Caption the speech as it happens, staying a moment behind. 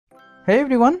Hey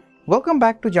everyone, welcome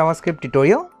back to JavaScript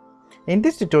tutorial. In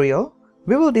this tutorial,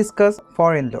 we will discuss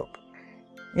for in loop.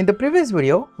 In the previous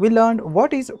video, we learned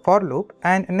what is for loop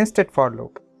and nested for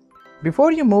loop.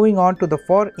 Before you moving on to the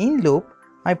for in loop,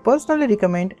 I personally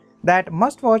recommend that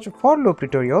must watch for loop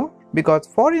tutorial because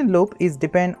for in loop is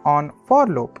depend on for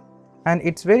loop and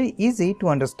it's very easy to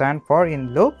understand for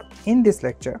in loop in this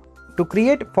lecture. To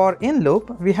create for in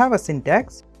loop, we have a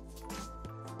syntax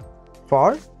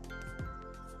for,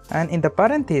 and in the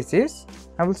parenthesis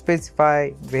I will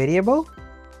specify variable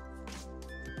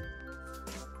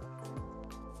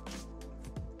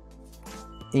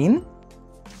in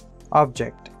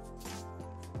object.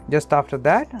 Just after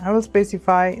that I will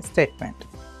specify statement.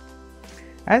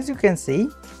 As you can see,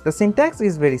 the syntax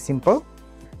is very simple.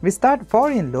 We start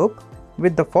for in loop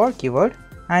with the for keyword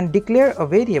and declare a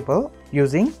variable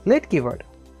using let keyword.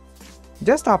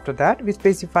 Just after that we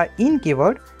specify in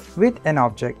keyword with an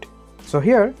object. So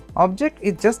here object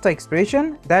is just an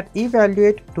expression that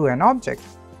evaluate to an object.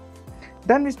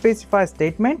 Then we specify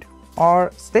statement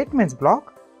or statements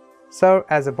block serve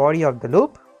as a body of the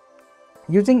loop.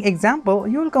 Using example,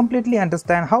 you will completely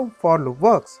understand how for loop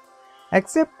works.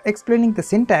 Except explaining the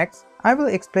syntax, I will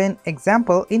explain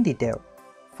example in detail.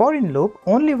 For in loop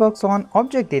only works on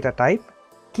object data type.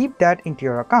 Keep that into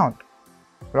your account,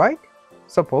 right?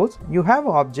 Suppose you have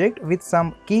an object with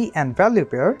some key and value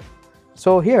pair.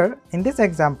 So here in this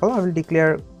example I will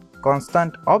declare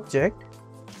constant object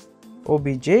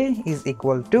obj is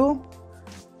equal to,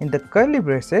 in the curly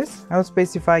braces I will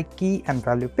specify key and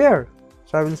value pair.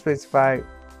 So I will specify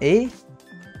a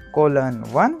colon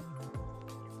 1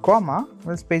 comma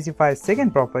will specify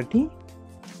second property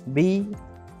b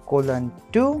colon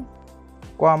 2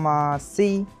 comma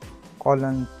c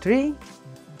colon 3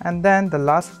 and then the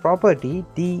last property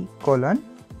d colon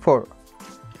 4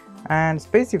 and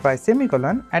specify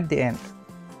semicolon at the end.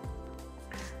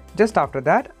 Just after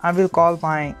that I will call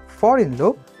my for in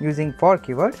loop using for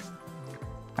keyword,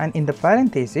 and in the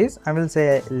parenthesis I will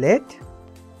say let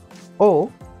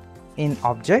o in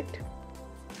object.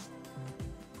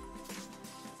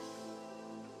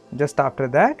 Just after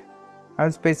that I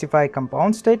will specify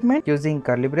compound statement using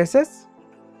curly braces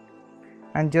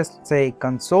and just say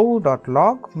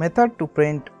console.log method to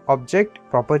print object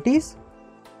properties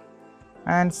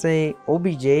and say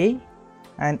obj,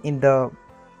 and in the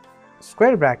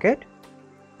square bracket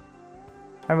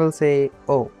I will say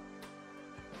o,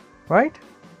 right?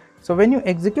 So when you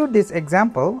execute this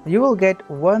example you will get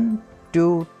 1,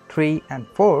 2, 3 and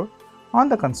 4 on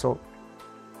the console.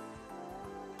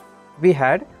 We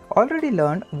had already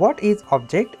learned what is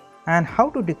object and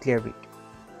how to declare it.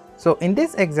 So in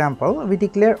this example we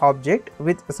declare object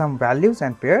with some values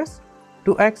and pairs.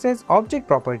 To access object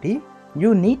property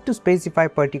you need to specify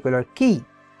particular key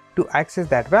to access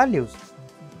that values.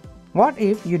 What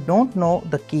if you don't know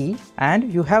the key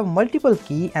and you have multiple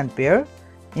key and pair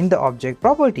in the object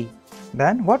property?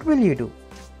 Then what will you do?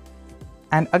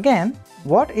 And again,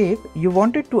 what if you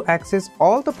wanted to access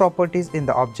all the properties in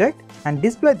the object and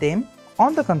display them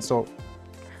on the console?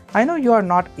 I know you are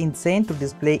not insane to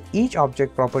display each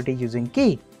object property using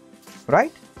key,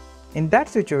 right? In that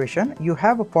situation, you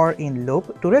have a for in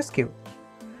loop to rescue.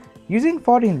 Using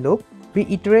for in loop, we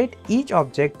iterate each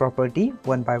object property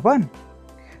one by one.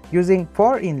 Using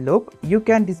for in loop, you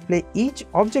can display each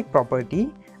object property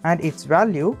and its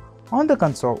value on the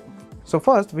console. So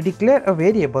first we declare a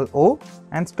variable o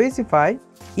and specify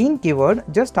in keyword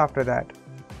just after that,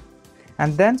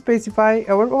 and then specify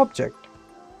our object.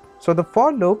 So the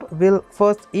for loop will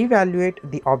first evaluate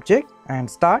the object and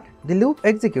start the loop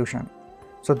execution.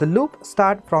 So the loop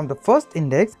start from the first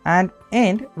index and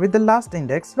end with the last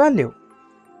index value.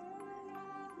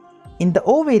 In the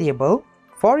o variable,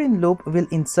 for in loop will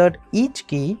insert each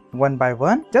key one by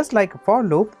one, just like for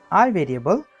loop I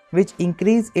variable which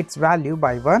increase its value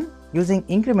by 1 using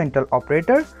incremental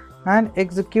operator and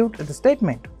execute the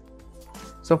statement.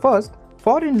 So first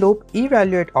for in loop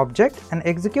evaluate object and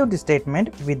execute the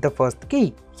statement with the first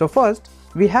key. So first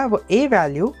we have a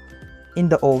value in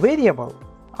the o variable.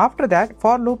 After that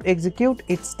for loop execute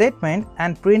its statement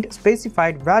and print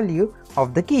specified value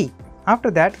of the key. After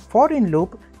that for in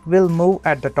loop will move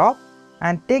at the top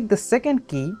and take the second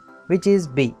key which is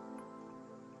b,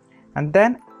 and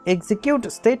then execute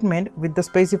statement with the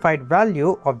specified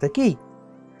value of the key.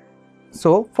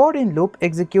 So for in loop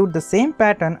execute the same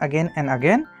pattern again and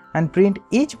again and print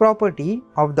each property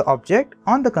of the object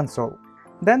on the console.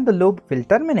 Then the loop will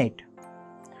terminate.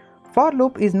 For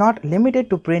loop is not limited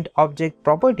to print object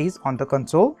properties on the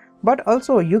console, but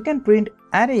also you can print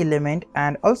array element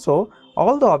and also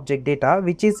all the object data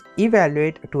which is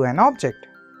evaluate to an object.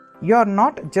 you are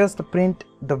not just print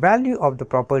the value of the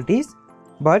properties,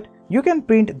 but you can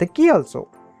print the key also.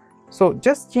 So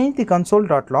just change the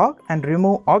console.log and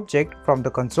remove object from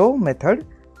the console method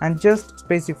and just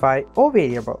specify O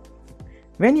variable.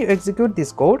 When you execute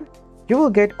this code, you will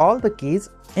get all the keys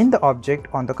in the object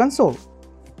on the console.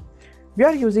 We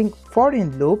are using for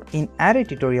in loop in array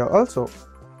tutorial also.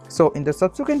 So in the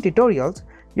subsequent tutorials,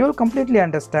 you will completely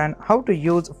understand how to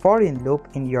use for in loop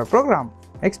in your program.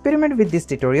 Experiment with this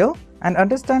tutorial and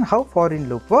understand how for in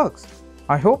loop works.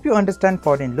 I hope you understand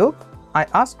for in loop. I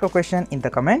asked a question in the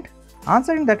comment.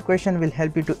 Answering that question will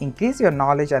help you to increase your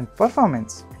knowledge and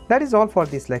performance. That is all for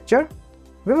this lecture.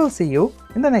 We will see you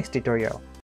in the next tutorial.